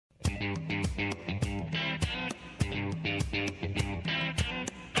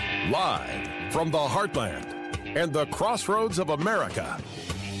Live from the heartland and the crossroads of America,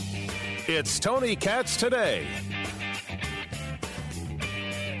 it's Tony Katz Today.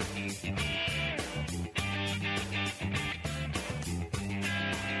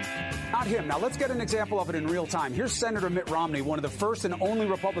 Not him. Now, let's get an example of it in real time. Here's Senator Mitt Romney, one of the first and only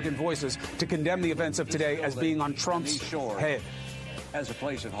Republican voices to condemn the events of today as being on Trump's head. As a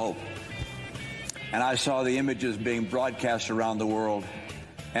place of hope. And I saw the images being broadcast around the world,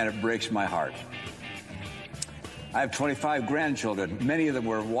 and it breaks my heart. I have 25 grandchildren. Many of them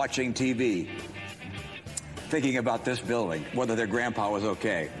were watching TV, thinking about this building, whether their grandpa was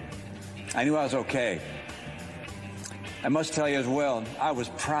okay. I knew I was okay. I must tell you as well, I was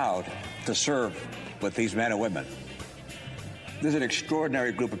proud to serve with these men and women. This is an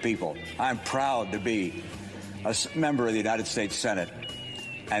extraordinary group of people. I'm proud to be a member of the United States Senate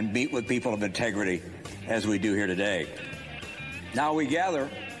and meet with people of integrity as we do here today. Now we gather.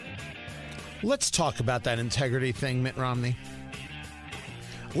 Let's talk about that integrity thing, Mitt Romney.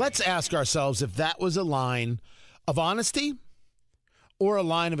 Let's ask ourselves if that was a line of honesty or a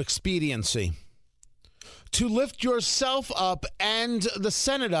line of expediency. To lift yourself up and the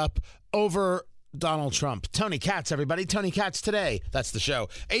Senate up over Donald Trump. Tony Katz, everybody. Tony Katz Today. That's the show.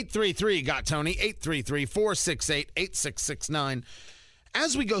 833-GOT-TONY, 833-468-8669.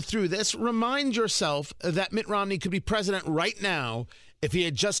 As we go through this, remind yourself that Mitt Romney could be president right now if he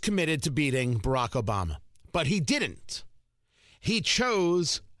had just committed to beating Barack Obama. But he didn't. He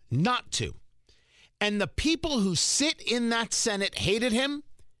chose not to. And the people who sit in that Senate hated him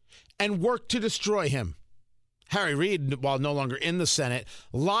and worked to destroy him. Harry Reid, while no longer in the Senate,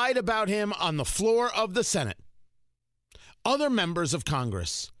 lied about him on the floor of the Senate. Other members of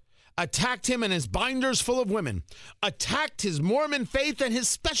Congress attacked him and his binders full of women, attacked his Mormon faith and his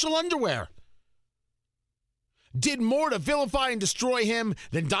special underwear, did more to vilify and destroy him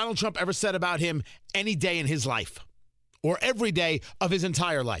than Donald Trump ever said about him any day in his life, or every day of his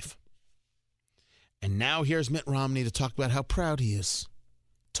entire life. And now here's Mitt Romney to talk about how proud he is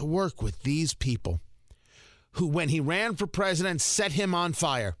to work with these people who, when he ran for president, set him on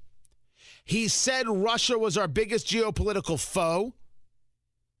fire. He said Russia was our biggest geopolitical foe.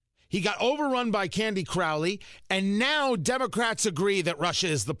 He got overrun by Candy Crowley, and now Democrats agree that Russia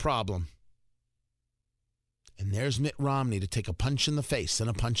is the problem. And there's Mitt Romney to take a punch in the face and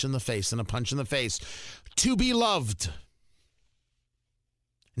a punch in the face and a punch in the face to be loved.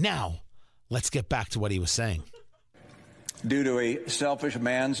 Now, let's get back to what he was saying. Due to a selfish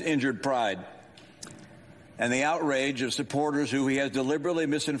man's injured pride and the outrage of supporters who he has deliberately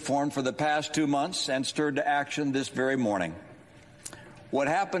misinformed for the past 2 months and stirred to action this very morning. What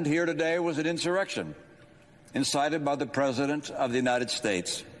happened here today was an insurrection incited by the President of the United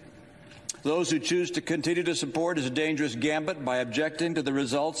States. Those who choose to continue to support his dangerous gambit by objecting to the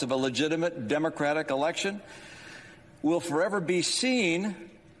results of a legitimate democratic election will forever be seen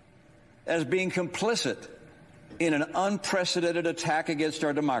as being complicit in an unprecedented attack against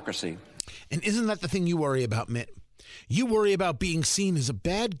our democracy. And isn't that the thing you worry about, Mitt? You worry about being seen as a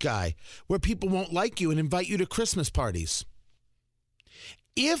bad guy where people won't like you and invite you to Christmas parties.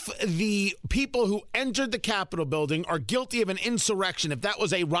 If the people who entered the Capitol building are guilty of an insurrection, if that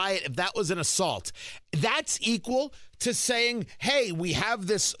was a riot, if that was an assault, that's equal to saying, hey, we have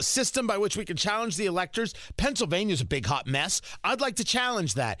this system by which we can challenge the electors. Pennsylvania's a big hot mess. I'd like to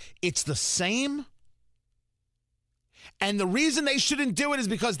challenge that. It's the same. And the reason they shouldn't do it is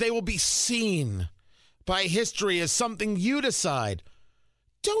because they will be seen by history as something you decide.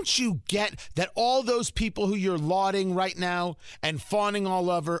 Don't you get that all those people who you're lauding right now and fawning all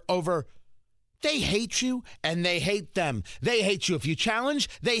over, they hate you and they hate them. They hate you if you challenge.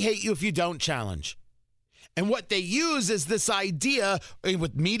 They hate you if you don't challenge. And what they use is this idea,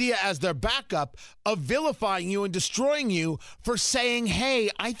 with media as their backup, of vilifying you and destroying you for saying,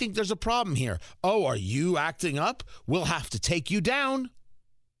 hey, I think there's a problem here. Oh, are you acting up? We'll have to take you down.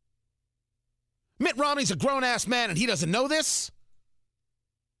 Mitt Romney's a grown-ass man and he doesn't know this.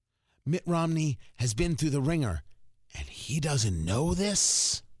 Mitt Romney has been through the ringer and he doesn't know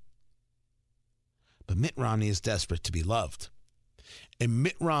this. But Mitt Romney is desperate to be loved. And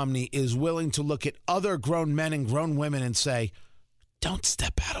Mitt Romney is willing to look at other grown men and grown women and say, don't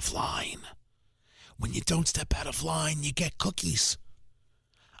step out of line. When you don't step out of line, you get cookies.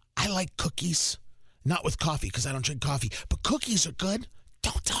 I like cookies, not with coffee because I don't drink coffee, but cookies are good.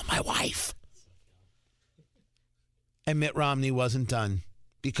 Don't tell my wife. And Mitt Romney wasn't done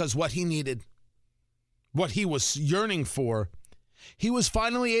because what he needed, what he was yearning for, he was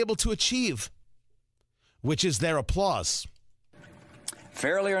finally able to achieve, which is their applause.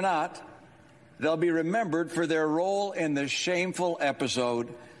 Fairly or not, they'll be remembered for their role in the shameful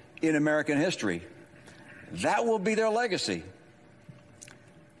episode in American history. That will be their legacy.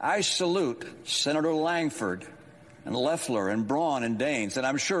 I salute Senator Langford and Loeffler and Braun and Daines, and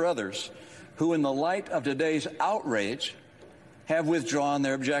I'm sure others, who in the light of today's outrage have withdrawn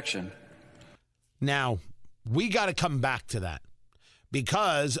their objection. Now, we got to come back to that,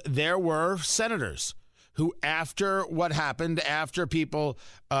 because there were senators who, after what happened, after people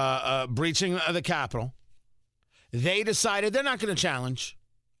breaching the Capitol, they decided they're not going to challenge.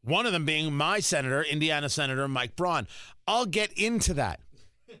 One of them being my senator, Indiana Senator Mike Braun. I'll get into that.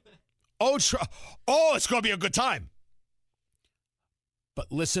 It's going to be a good time.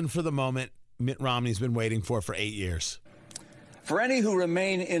 But listen for the moment Mitt Romney's been waiting for 8 years. For any who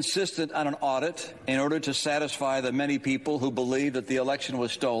remain insistent on an audit in order to satisfy the many people who believe that the election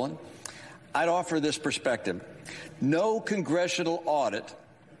was stolen, I'd offer this perspective. No congressional audit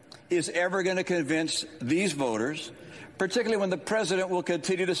is ever going to convince these voters, particularly when the president will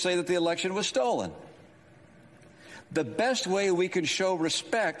continue to say that the election was stolen. The best way we can show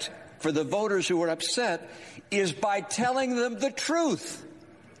respect for the voters who are upset is by telling them the truth.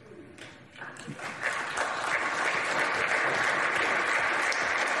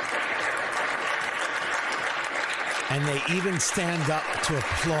 And they even stand up to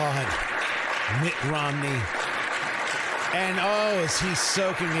applaud Mitt Romney. And is he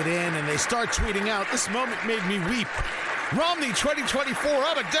soaking it in? And they start tweeting out, "This moment made me weep. Romney 2024,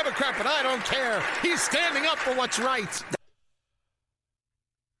 I'm a Democrat, but I don't care. He's standing up for what's right."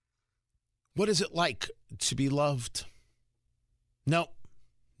 What is it like to be loved? No,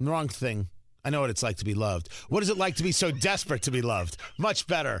 wrong thing. I know what it's like to be loved. What is it like to be so desperate to be loved? Much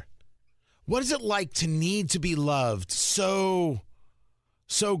better. What is it like to need to be loved so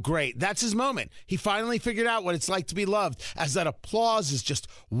great? That's his moment. He finally figured out what it's like to be loved, as that applause is just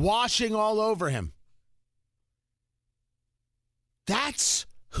washing all over him. That's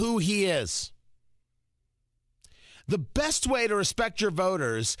who he is. The best way to respect your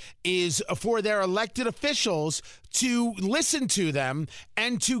voters is for their elected officials to listen to them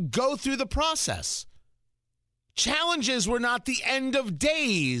and to go through the process. Challenges were not the end of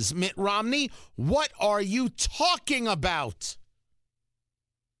days, Mitt Romney. What are you talking about?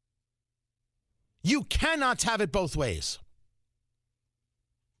 You cannot have it both ways.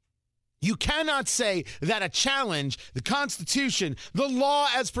 You cannot say that a challenge, the Constitution, the law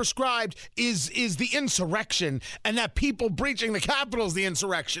as prescribed is the insurrection, and that people breaching the Capitol is the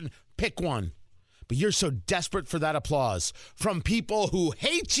insurrection. Pick one. But you're so desperate for that applause from people who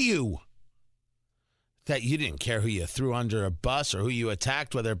hate you that you didn't care who you threw under a bus or who you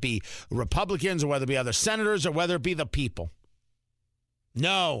attacked, whether it be Republicans or whether it be other senators or whether it be the people.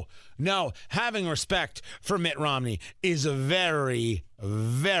 No. Having respect for Mitt Romney is very,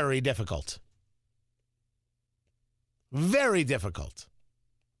 very difficult. Very difficult.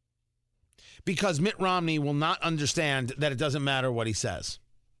 Because Mitt Romney will not understand that it doesn't matter what he says.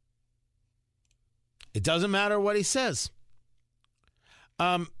 It doesn't matter what he says.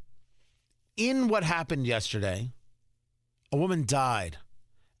 In what happened yesterday, a woman died.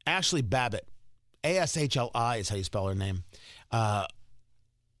 Ashli Babbitt. Ashli is how you spell her name.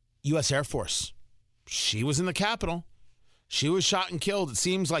 U.S. Air Force. She was in the Capitol. She was shot and killed, it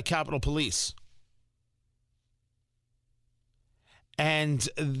seems like Capitol Police. And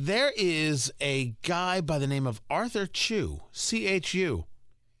there is a guy by the name of Arthur Chu, C-H-U.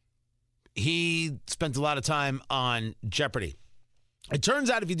 He spent a lot of time on Jeopardy. It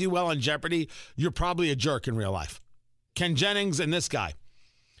turns out if you do well on Jeopardy, you're probably a jerk in real life. Ken Jennings and this guy.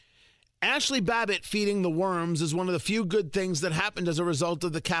 Ashli Babbitt feeding the worms is one of the few good things that happened as a result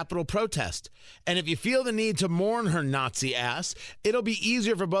of the Capitol protest. And if you feel the need to mourn her Nazi ass, it'll be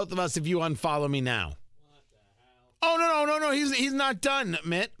easier for both of us if you unfollow me now. What the hell? Oh, no. He's not done,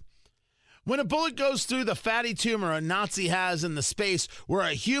 Mitt. When a bullet goes through the fatty tumor a Nazi has in the space where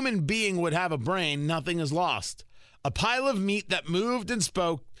a human being would have a brain, nothing is lost. A pile of meat that moved and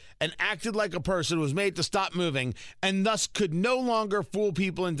spoke and acted like a person was made to stop moving and thus could no longer fool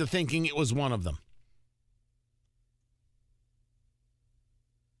people into thinking it was one of them.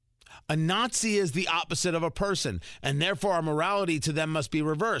 A Nazi is the opposite of a person, and therefore our morality to them must be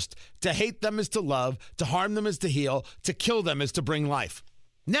reversed. To hate them is to love, to harm them is to heal, to kill them is to bring life.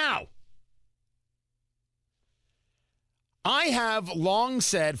 Now, I have long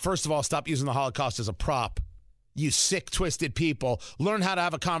said, first of all, stop using the Holocaust as a prop. You sick, twisted people. Learn how to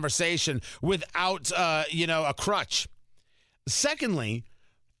have a conversation without, a crutch. Secondly,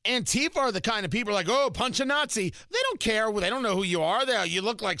 Antifa are the kind of people like, oh, punch a Nazi. They don't care. They don't know who you are. You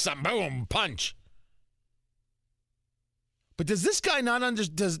look like something. Boom, punch. But does this guy not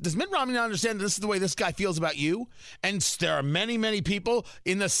does Mitt Romney not understand that this is the way this guy feels about you? And there are many, many people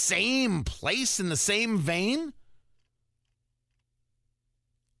in the same place, in the same vein?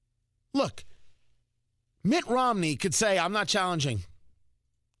 Look, Mitt Romney could say, I'm not challenging.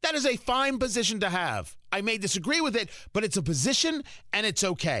 That is a fine position to have. I may disagree with it, but it's a position and it's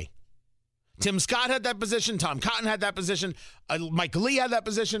okay. Tim Scott had that position. Tom Cotton had that position. Mike Lee had that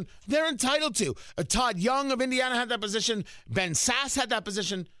position. They're entitled to. Todd Young of Indiana had that position. Ben Sasse had that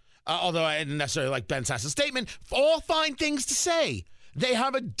position, although I didn't necessarily like Ben Sasse's statement. All fine things to say. They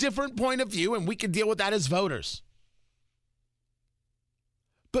have a different point of view, and we can deal with that as voters.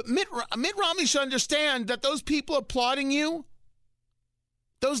 But Mitt Romney should understand that those people applauding you,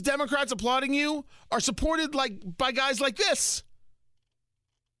 those Democrats applauding you, are supported by guys like this.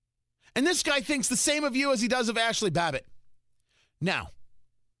 And this guy thinks the same of you as he does of Ashley Babbitt. Now,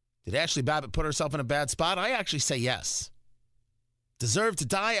 did Ashley Babbitt put herself in a bad spot? I actually say yes. Deserved to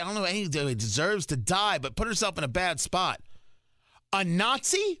die? I don't know any deserves to die, but put herself in a bad spot. A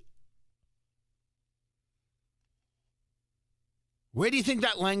Nazi? Where do you think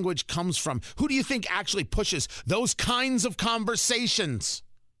that language comes from? Who do you think actually pushes those kinds of conversations?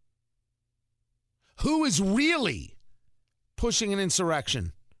 Who is really pushing an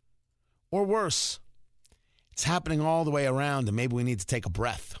insurrection? Or worse, it's happening all the way around, and maybe we need to take a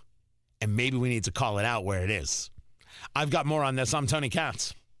breath. And maybe we need to call it out where it is. I've got more on this. I'm Tony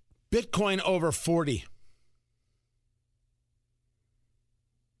Katz. Bitcoin over 40.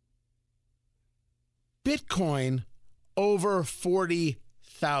 Bitcoin over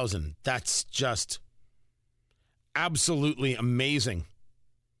 40,000. That's just absolutely amazing.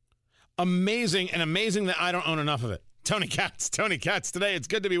 Amazing, and amazing that I don't own enough of it. Tony Katz today. It's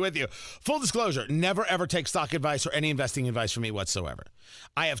good to be with you. Full disclosure, never ever take stock advice or any investing advice from me whatsoever.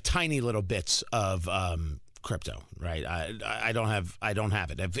 I have tiny little bits of crypto, right? I don't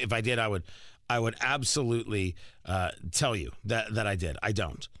have it. If I did, I would absolutely tell you that I did. I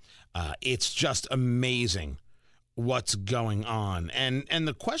don't. It's just amazing what's going on. And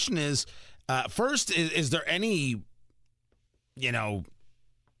the question is, first, is there any,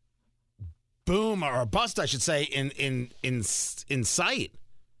 boom or a bust, I should say, in sight?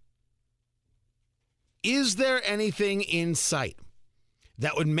 Is there anything in sight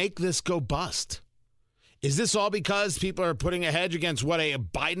that would make this go bust? Is this all because people are putting a hedge against what a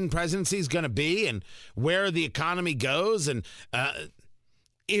Biden presidency is going to be and where the economy goes? And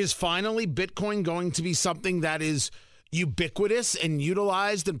is finally Bitcoin going to be something that is ubiquitous and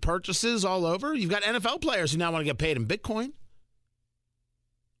utilized in purchases all over? You've got NFL players who now want to get paid in Bitcoin.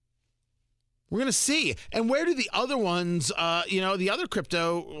 We're going to see. And where do the other ones, the other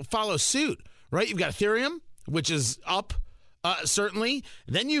crypto follow suit, right? You've got Ethereum, which is up, certainly.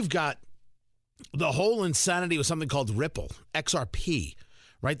 Then you've got the whole insanity with something called Ripple, XRP,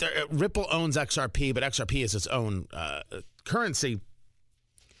 right? There, Ripple owns XRP, but XRP is its own currency.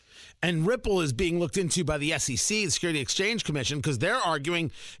 And Ripple is being looked into by the SEC, the Security Exchange Commission, because they're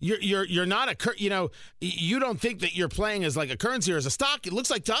arguing you're not you don't think that you're playing as like a currency or as a stock. It looks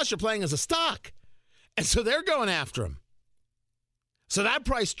like to us you're playing as a stock, and so they're going after them. So that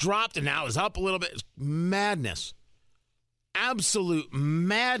price dropped and now is up a little bit. It's madness, absolute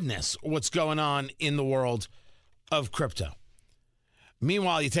madness. What's going on in the world of crypto?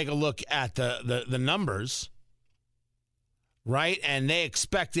 Meanwhile, you take a look at the numbers. Right? And they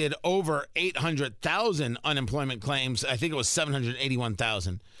expected over 800,000 unemployment claims. I think it was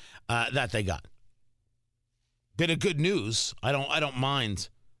 781,000 that they got. Bit of good news. I don't mind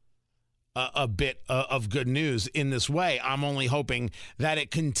a bit of good news in this way. I'm only hoping that it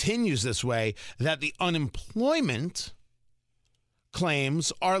continues this way, that the unemployment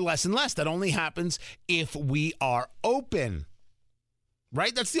claims are less and less. That only happens if we are open.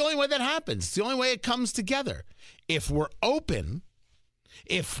 Right? That's the only way that happens. It's the only way it comes together. If we're open,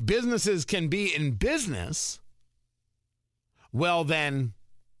 if businesses can be in business, well, then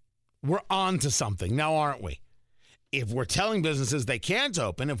we're on to something now, aren't we? If we're telling businesses they can't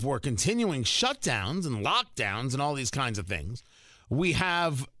open, if we're continuing shutdowns and lockdowns and all these kinds of things, we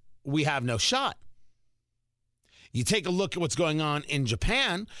have no shot. You take a look at what's going on in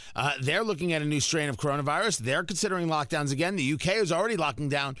Japan. They're looking at a new strain of coronavirus. They're considering lockdowns again. The UK is already locking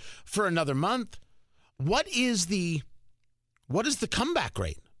down for another month. What is the comeback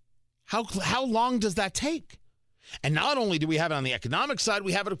rate? How long does that take? And not only do we have it on the economic side,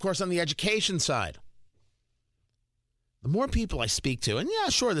 we have it, of course, on the education side. The more people I speak to, and yeah,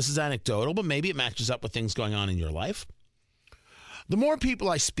 sure, this is anecdotal, but maybe it matches up with things going on in your life. The more people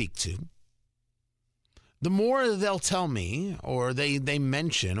I speak to, the more they'll tell me, or they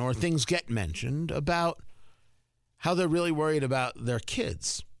mention, or things get mentioned about how they're really worried about their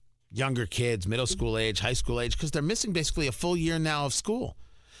kids, younger kids, middle school age, high school age, because they're missing basically a full year now of school.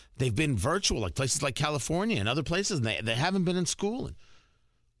 They've been virtual, like places like California and other places, and they haven't been in school. And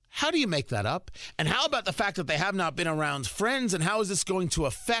how do you make that up? And how about the fact that they have not been around friends, and how is this going to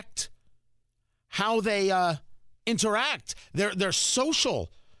affect how they interact, their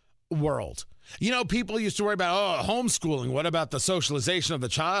social world? You know, people used to worry about, homeschooling. What about the socialization of the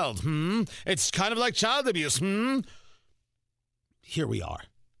child? It's kind of like child abuse. Here we are.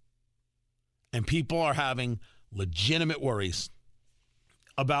 And people are having legitimate worries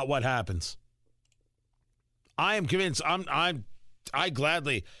about what happens. I am convinced. I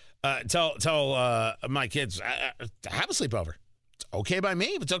gladly tell my kids have a sleepover. It's okay by me.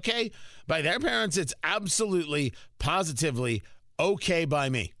 If it's okay by their parents, it's absolutely, positively okay by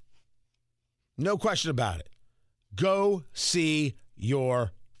me. No question about it. Go see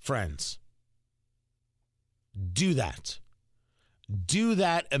your friends. Do that. Do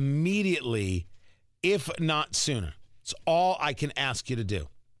that immediately, if not sooner. It's all I can ask you to do.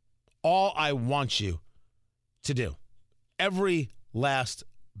 All I want you to do. Every last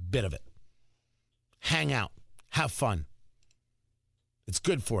bit of it. Hang out. Have fun. It's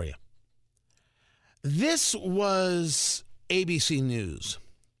good for you. This was ABC News.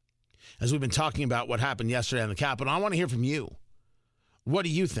 As we've been talking about what happened yesterday on the Capitol, I want to hear from you. What do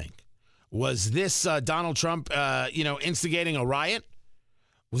you think? Was this Donald Trump, instigating a riot?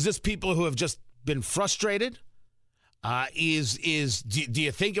 Was this people who have just been frustrated? Do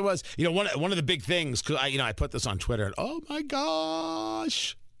you think it was? One of the big things, because I put this on Twitter, and oh my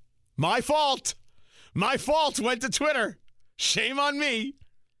gosh, my fault. My fault. Went to Twitter. Shame on me.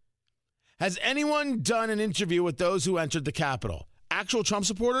 Has anyone done an interview with those who entered the Capitol? Actual Trump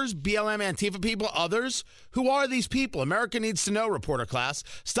supporters, BLM, Antifa people, others? Who are these people? America needs to know, reporter class.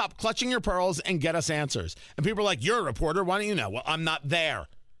 Stop clutching your pearls and get us answers. And people are like, you're a reporter. Why don't you know? Well, I'm not there.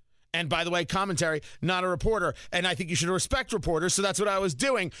 And by the way, commentary, not a reporter. And I think you should respect reporters, so that's what I was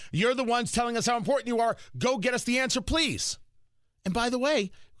doing. You're the ones telling us how important you are. Go get us the answer, please. And by the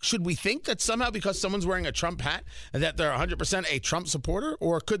way, should we think that somehow because someone's wearing a Trump hat that they're 100% a Trump supporter?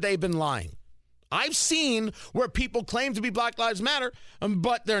 Or could they have been lying? I've seen where people claim to be Black Lives Matter,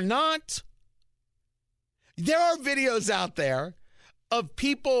 but they're not. There are videos out there of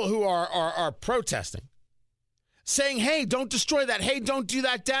people who are protesting, saying, hey, don't destroy that. Hey, don't do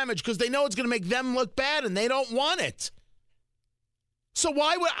that damage, because they know it's going to make them look bad and they don't want it. So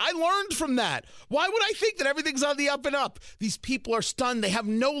why would I learned from that? Why would I think that everything's on the up and up? These people are stunned. They have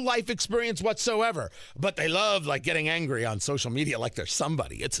no life experience whatsoever, but they love getting angry on social media like they're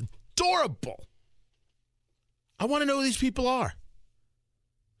somebody. It's adorable. I want to know who these people are.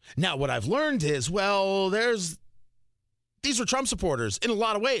 Now, what I've learned is, these were Trump supporters in a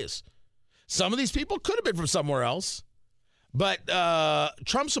lot of ways. Some of these people could have been from somewhere else, but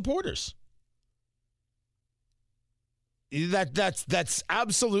Trump supporters. That's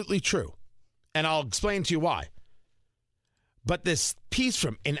absolutely true, and I'll explain to you why. But this piece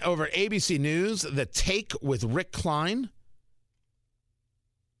over at ABC News, The Take with Rick Klein,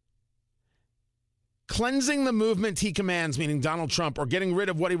 cleansing the movement he commands, meaning Donald Trump, or getting rid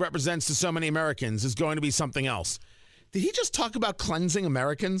of what he represents to so many Americans is going to be something else. Did he just talk about cleansing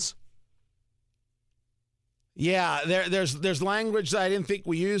Americans? Yeah, there's language that I didn't think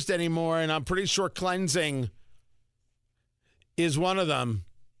we used anymore, and I'm pretty sure cleansing is one of them.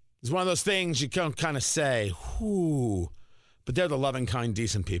 It's one of those things you can kind of say, whoo, but they're the loving, kind,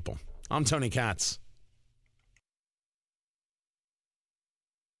 decent people. I'm Tony Katz.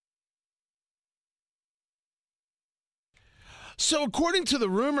 So according to the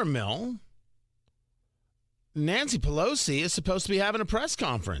rumor mill, Nancy Pelosi is supposed to be having a press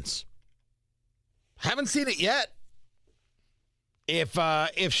conference. Haven't seen it yet.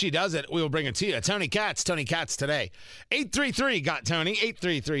 If she does it, we will bring it to you. Tony Katz today. 833-GOT-TONY,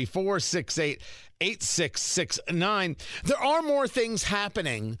 833-468-8669. There are more things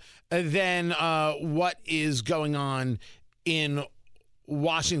happening than what is going on in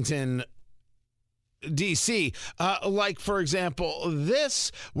Washington, D.C. Like, for example,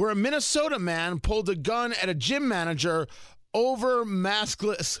 this, where a Minnesota man pulled a gun at a gym manager over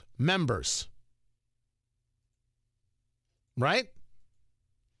maskless members. Right?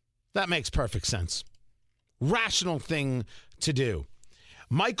 That makes perfect sense. Rational thing to do.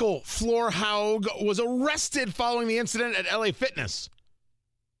 Michael Floorhaug was arrested following the incident at LA Fitness.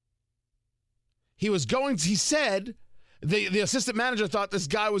 He said the assistant manager thought this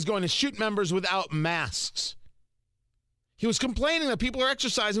guy was going to shoot members without masks. He was complaining that people are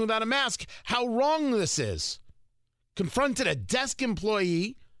exercising without a mask. How wrong this is. Confronted a desk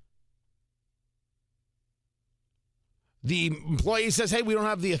employee The employee says, hey, we don't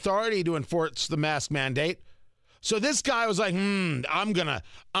have the authority to enforce the mask mandate. So this guy was like, I'm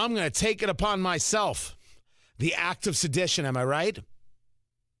gonna take it upon myself. The act of sedition, am I right?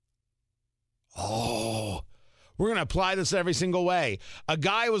 Oh, we're going to apply this every single way. A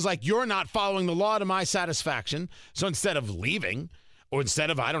guy was like, you're not following the law to my satisfaction. So instead of leaving, or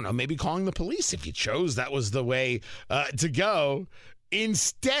instead of, I don't know, maybe calling the police if you chose that was the way to go,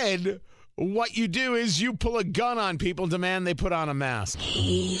 instead, what you do is you pull a gun on people, demand they put on a mask.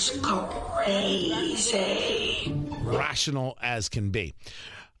 He's crazy. Rational as can be.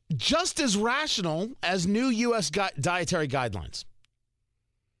 Just as rational as new U.S. dietary guidelines.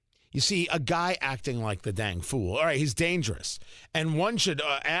 You see, a guy acting like the dang fool. All right, he's dangerous. And one should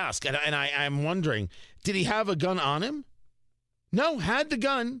ask, and I'm wondering, did he have a gun on him? No, had the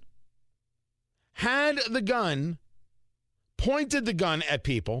gun, pointed the gun at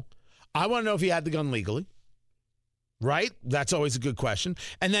people. I want to know if he had the gun legally, right? That's always a good question.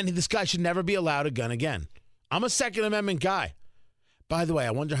 And then this guy should never be allowed a gun again. I'm a Second Amendment guy. By the way,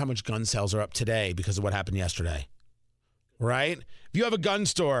 I wonder how much gun sales are up today because of what happened yesterday, right? If you have a gun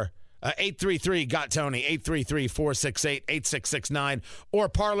store, 833-GOT-TONY, 833-468-8669, or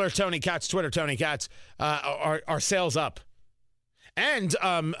Parlor Tony Katz, Twitter Tony Katz, are sales up. And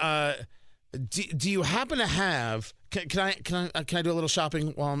do you happen to have? Can I do a little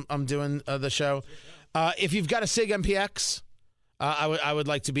shopping while I'm doing the show? If you've got a SIG MPX, I would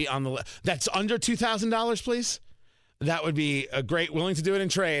like to be on the list. That's under $2,000, please. That would be a great. Willing to do it in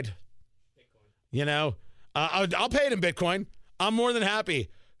trade. Bitcoin. You know, I'll pay it in Bitcoin. I'm more than happy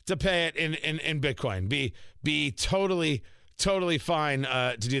to pay it in Bitcoin. Be totally fine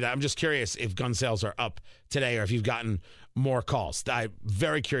to do that. I'm just curious if gun sales are up today or if you've gotten more calls. I'm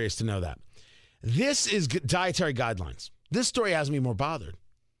very curious to know that. This is dietary guidelines. This story has me more bothered.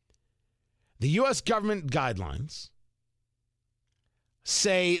 The U.S. government guidelines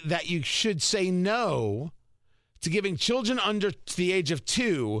say that you should say no to giving children under the age of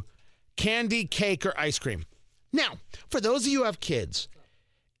 2 candy, cake, or ice cream. Now, for those of you who have kids,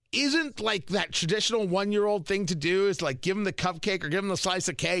 isn't like that traditional 1-year-old thing to do is like give them the cupcake or give them the slice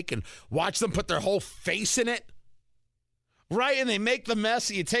of cake and watch them put their whole face in it? Right? And they make the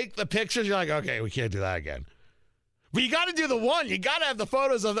mess. You take the pictures. You're like, okay, we can't do that again. But you got to do the one. You got to have the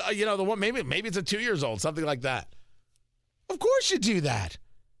photos of, the one. Maybe it's a 2-year-old, something like that. Of course you do that.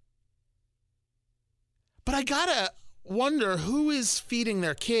 But I got to wonder who is feeding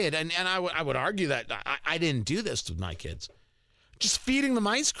their kid. And I would argue that I didn't do this with my kids. Just feeding them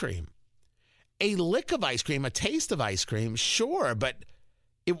ice cream. A lick of ice cream, a taste of ice cream, sure. But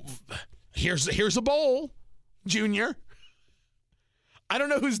here's a bowl, Junior. I don't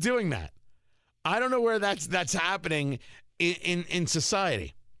know who's doing that. I don't know where that's happening in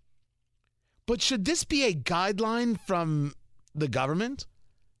society. But should this be a guideline from the government?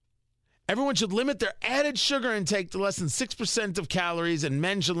 Everyone should limit their added sugar intake to less than 6% of calories, and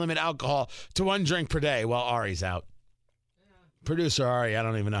men should limit alcohol to 1 drink per day while Ari's out. Producer Ari, I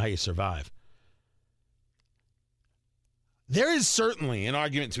don't even know how you survive. There is certainly an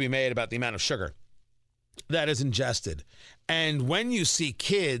argument to be made about the amount of sugar that is ingested. And when you see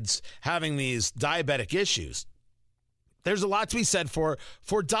kids having these diabetic issues, there's a lot to be said for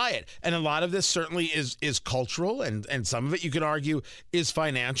diet. And a lot of this certainly is cultural, and some of it you could argue is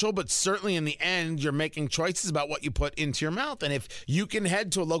financial, but certainly in the end, you're making choices about what you put into your mouth. And if you can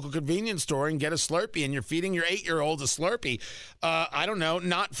head to a local convenience store and get a Slurpee and you're feeding your 8-year-old a Slurpee, I don't know,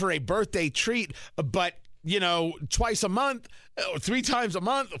 not for a birthday treat, but twice a month, 3 times a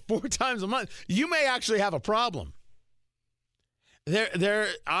month, 4 times a month, you may actually have a problem.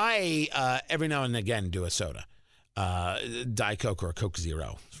 I every now and again do a soda. Diet Coke or a Coke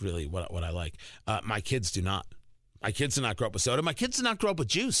Zero is really what I like. My kids do not. My kids do not grow up with soda. My kids do not grow up with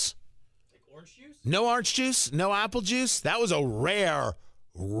juice. Like orange juice? No orange juice, no apple juice. That was a rare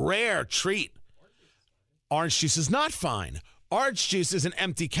treat. Orange juice is not fine. Orange juice is an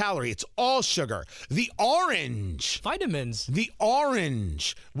empty calorie. It's all sugar. The orange. Vitamins. The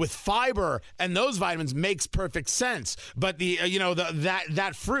orange with fiber and those vitamins makes perfect sense. But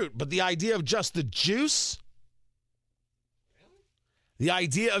that fruit, but the idea of just the juice. The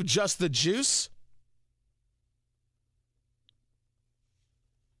idea of just the juice.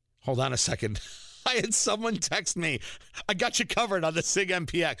 Hold on a second. I had someone text me. I got you covered on the SIG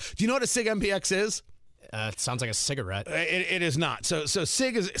MPX. Do you know what a SIG MPX is? It sounds like a cigarette. It is not. So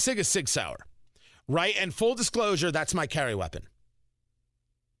SIG is Sig Sauer, right? And full disclosure, that's my carry weapon,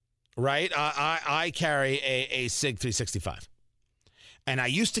 right? I carry a SIG 365, and I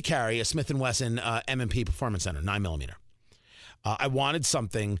used to carry a Smith & Wesson M&P Performance Center 9mm. I wanted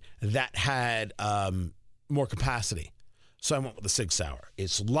something that had more capacity. So I went with the Sig Sauer.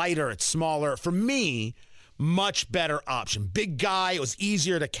 It's lighter, it's smaller. For me, much better option. Big guy, it was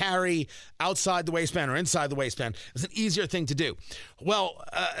easier to carry outside the waistband or inside the waistband. It was an easier thing to do. Well,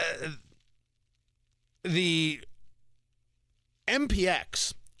 the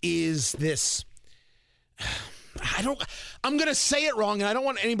MPX is this, I'm going to say it wrong, and I don't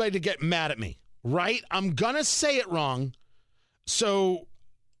want anybody to get mad at me, right? I'm going to say it wrong. So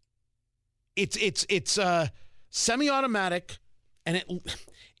it's semi-automatic, and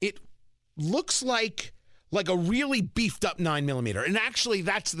it looks like a really beefed up 9mm. And actually,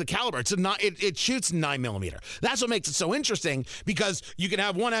 that's the caliber. It shoots 9mm. That's what makes it so interesting, because you can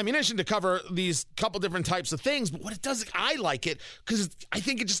have one ammunition to cover these couple different types of things. But what it does, I like it because I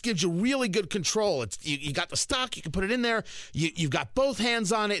think it just gives you really good control. You got the stock, you can put it in there. You've got both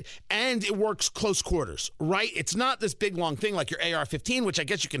hands on it, and it works close quarters, right? It's not this big long thing like your AR-15, which I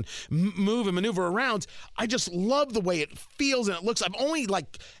guess you can move and maneuver around. I just love the way it feels and it looks. I've only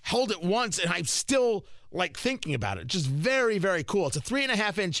held it once, and I'm still thinking about it. Just very, very cool. It's a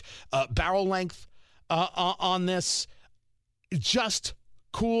 3.5-inch barrel length on this. Just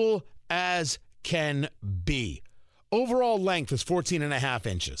cool as can be. Overall length is 14.5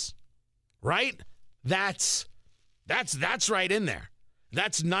 inches. Right? That's right in there.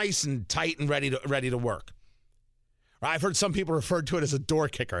 That's nice and tight and ready to work. I've heard some people refer to it as a door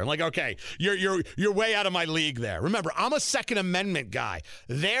kicker. I'm like, okay, you're way out of my league there. Remember, I'm a Second Amendment guy.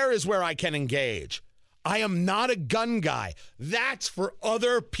 There is where I can engage. I am not a gun guy. That's for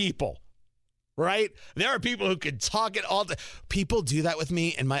other people, right? There are people who can talk it all. People do that with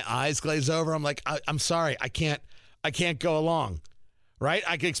me, and my eyes glaze over. I'm like, I'm sorry, I can't go along, right?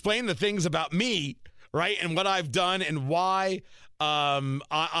 I can explain the things about me, right, and what I've done and why I'm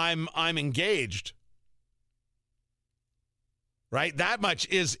engaged, right? That much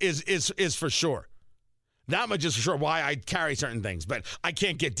is for sure. That much is for sure why I carry certain things, but I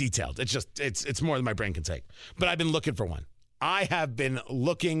can't get detailed. It's more than my brain can take. But I've been looking for one. I have been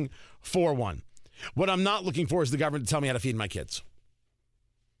looking for one. What I'm not looking for is the government to tell me how to feed my kids.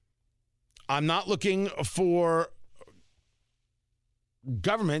 I'm not looking for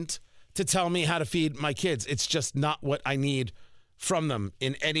government to tell me how to feed my kids. It's just not what I need from them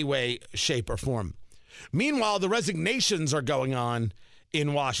in any way, shape, or form. Meanwhile, the resignations are going on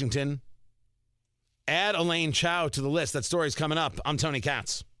in Washington. Add Elaine Chao to the list. That story's coming up. I'm Tony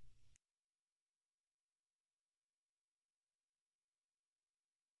Katz.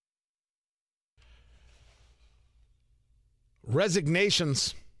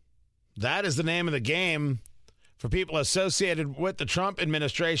 Resignations. That is the name of the game for people associated with the Trump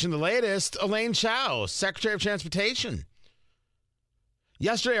administration. The latest, Elaine Chao, Secretary of Transportation.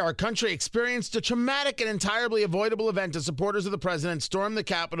 Yesterday, our country experienced a traumatic and entirely avoidable event as supporters of the president stormed the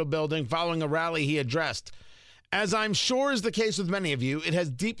Capitol building following a rally he addressed. As I'm sure is the case with many of you, it has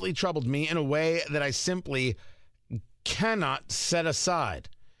deeply troubled me in a way that I simply cannot set aside.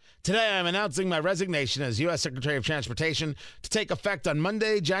 Today, I'm announcing my resignation as U.S. Secretary of Transportation to take effect on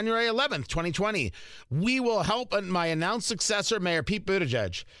Monday, January 11th, 2020. We will help my announced successor, Mayor Pete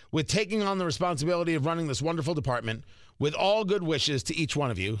Buttigieg, with taking on the responsibility of running this wonderful department. With all good wishes to each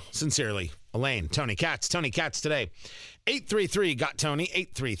one of you. Sincerely, Elaine. Tony Katz. Tony Katz today. 833-GOT-TONY.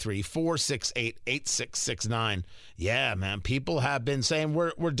 833-468-8669. Yeah, man. People have been saying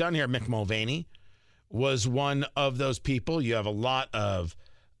we're done here. Mick Mulvaney was one of those people. You have a lot of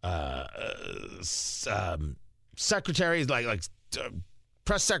secretaries, like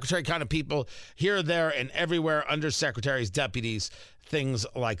press secretary kind of people here, there, and everywhere, undersecretaries, deputies, things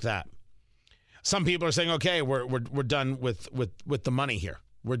like that. Some people are saying, okay, we're done with the money here.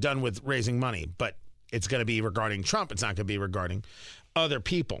 We're done with raising money, but it's going to be regarding Trump. It's not going to be regarding other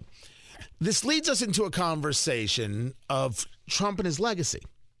people. This leads us into a conversation of Trump and his legacy,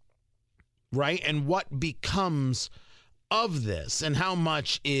 right? And what becomes of this, and how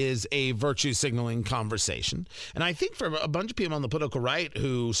much is a virtue signaling conversation. And I think for a bunch of people on the political right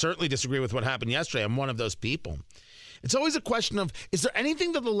who certainly disagree with what happened yesterday, I'm one of those people. It's always a question of, is there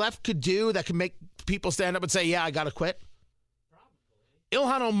anything that the left could do that could make people stand up and say, yeah, I got to quit? Probably.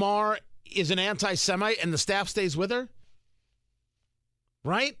 Ilhan Omar is an anti-Semite and the staff stays with her?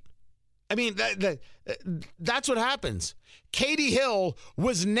 Right? I mean, that's what happens. Katie Hill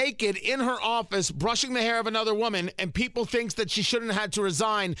was naked in her office brushing the hair of another woman, and people think that she shouldn't have had to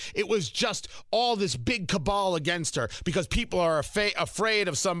resign. It was just all this big cabal against her because people are afraid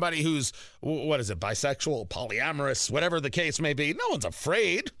of somebody who's, what is it, bisexual, polyamorous, whatever the case may be. No one's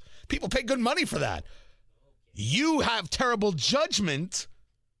afraid. People pay good money for that. You have terrible judgment,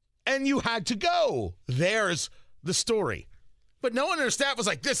 and you had to go. There's the story. But no one in her staff was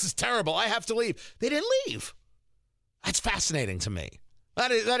like, this is terrible, I have to leave. They didn't leave. That's fascinating to me.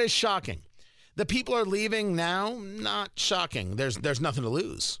 That is shocking. The people are leaving now, not shocking. There's nothing to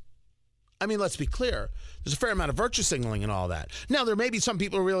lose. I mean, let's be clear. There's a fair amount of virtue signaling and all that. Now, there may be some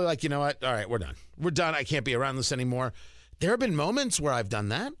people who are really like, you know what? All right, we're done. We're done. I can't be around this anymore. There have been moments where I've done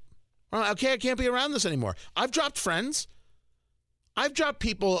that. Okay, I can't be around this anymore. I've dropped friends. I've dropped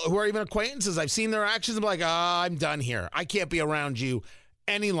people who are even acquaintances. I've seen their actions and I'm like, I'm done here. I can't be around you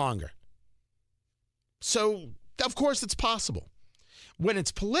any longer. So, of course, it's possible. When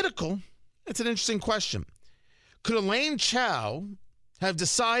it's political, it's an interesting question. Could Elaine Chao have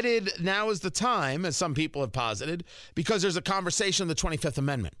decided now is the time, as some people have posited, because there's a conversation of the 25th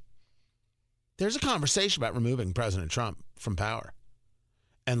Amendment? There's a conversation about removing President Trump from power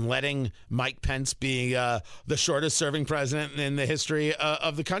and letting Mike Pence be the shortest serving president in the history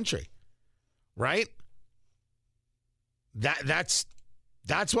of the country, right? That's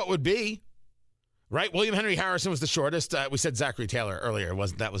what would be, right? William Henry Harrison was the shortest. We said Zachary Taylor earlier.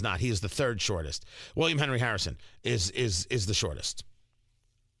 That was not. He is the third shortest. William Henry Harrison is the shortest,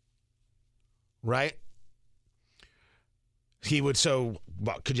 right? He would,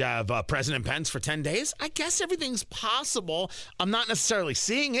 could you have President Pence for 10 days? I guess everything's possible. I'm not necessarily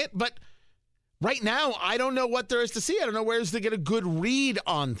seeing it, but right now, I don't know what there is to see. I don't know where to get a good read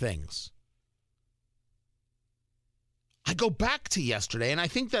on things. I go back to yesterday, and I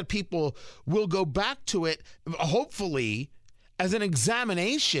think that people will go back to it, hopefully, as an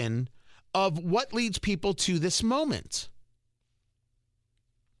examination of what leads people to this moment.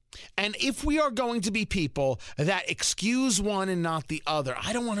 And if we are going to be people that excuse one and not the other,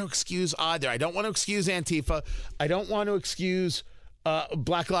 I don't want to excuse either. I don't want to excuse Antifa. I don't want to excuse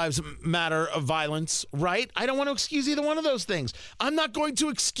Black Lives Matter violence, right? I don't want to excuse either one of those things. I'm not going to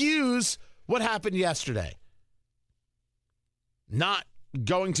excuse what happened yesterday. Not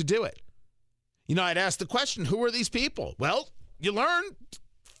going to do it. You know, I'd ask the question, who are these people? Well, you learn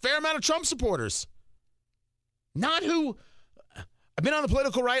fair amount of Trump supporters. Not who... I've been on the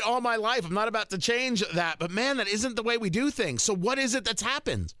political right all my life. I'm not about to change that. But man, that isn't the way we do things. So what is it that's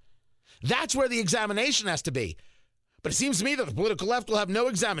happened? That's where the examination has to be. But it seems to me that the political left will have no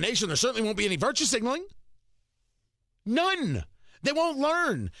examination. There certainly won't be any virtue signaling. None. They won't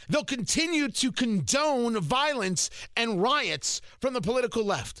learn. They'll continue to condone violence and riots from the political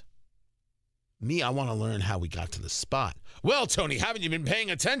left. Me, I want to learn how we got to this spot. Well, Tony, haven't you been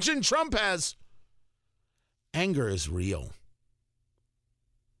paying attention? Trump has. Anger is real.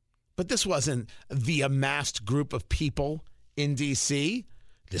 But this wasn't the amassed group of people in D.C.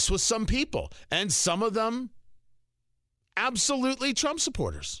 This was some people, and some of them absolutely Trump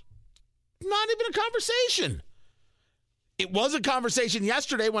supporters. Not even a conversation. It was a conversation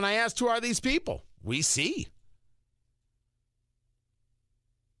yesterday when I asked, who are these people? We see.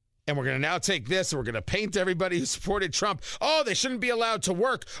 And we're going to now take this and we're going to paint everybody who supported Trump. Oh, they shouldn't be allowed to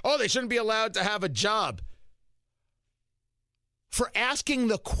work. Oh, they shouldn't be allowed to have a job. For asking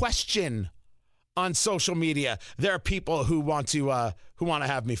the question on social media, there are people who want to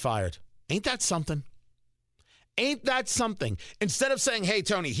have me fired. Ain't that something? Ain't that something? Instead of saying, hey,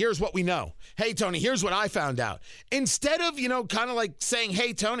 Tony, here's what we know. Hey, Tony, here's what I found out. Instead of, kind of like saying,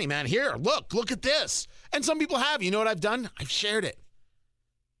 hey, Tony, man, here, look at this. And some people have. You know what I've done? I've shared it.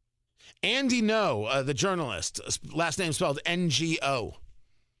 Andy Ngo, the journalist, last name spelled Ngo.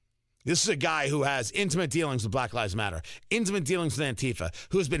 This is a guy who has intimate dealings with Black Lives Matter, intimate dealings with Antifa,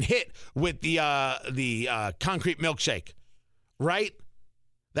 who has been hit with the concrete milkshake, right?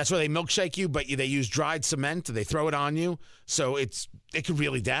 That's where they milkshake you, but they use dried cement. They throw it on you, so it could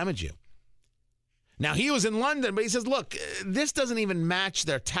really damage you. Now, he was in London, but he says, look, this doesn't even match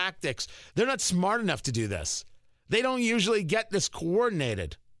their tactics. They're not smart enough to do this. They don't usually get this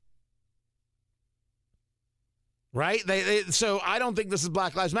coordinated. Right? So I don't think this is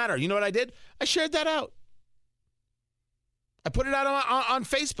Black Lives Matter. You know what I did? I shared that out. I put it out on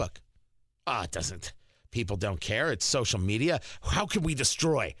Facebook. It doesn't. People don't care. It's social media. How can we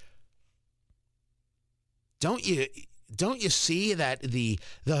destroy? Don't you see that the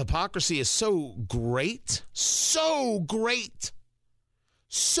hypocrisy is so great, so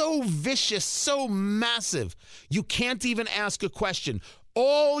vicious, so massive? You can't even ask a question.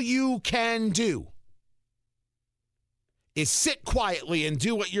 All you can do is sit quietly and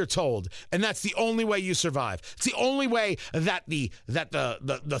do what you're told, and that's the only way you survive. It's the only way that the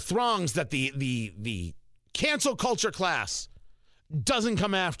throngs, that the cancel culture class doesn't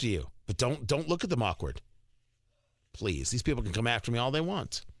come after you. But don't look at them awkward. Please, these people can come after me all they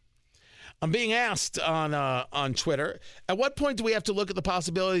want. I'm being asked on Twitter, at what point do we have to look at the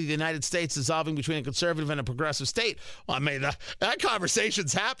possibility of the United States dissolving between a conservative and a progressive state? Well, I mean, that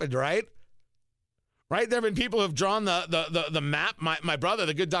conversation's happened, right? Right? There have been people who have drawn the map. My brother,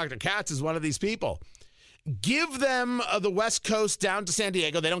 the good Dr. Katz, is one of these people. Give them the West Coast down to San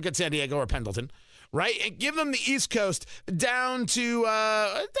Diego. They don't get San Diego or Pendleton, right? And give them the East Coast down to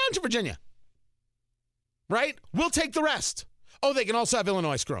Virginia, right? We'll take the rest. Oh, they can also have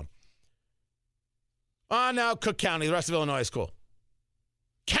Illinois. Screw them. Oh, no, Cook County. The rest of Illinois is cool.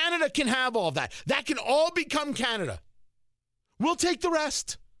 Canada can have all of that. That can all become Canada. We'll take the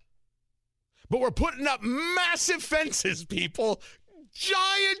rest. But we're putting up massive fences, people.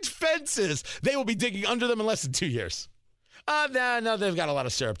 Giant fences. They will be digging under them in less than 2 years. No, they've got a lot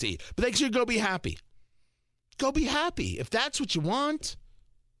of syrup to eat. But they should go be happy. Go be happy if that's what you want.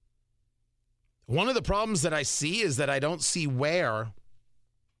 One of the problems that I see is that I don't see where,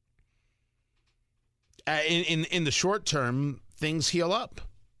 in the short term, things heal up.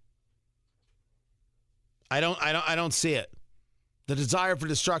 I don't see it. The desire for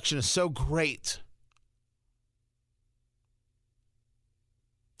destruction is so great.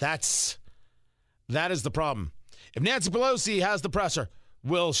 That is the problem. If Nancy Pelosi has the presser,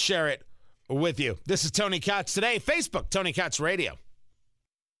 we'll share it with you. This is Tony Katz Today. Facebook, Tony Katz Radio.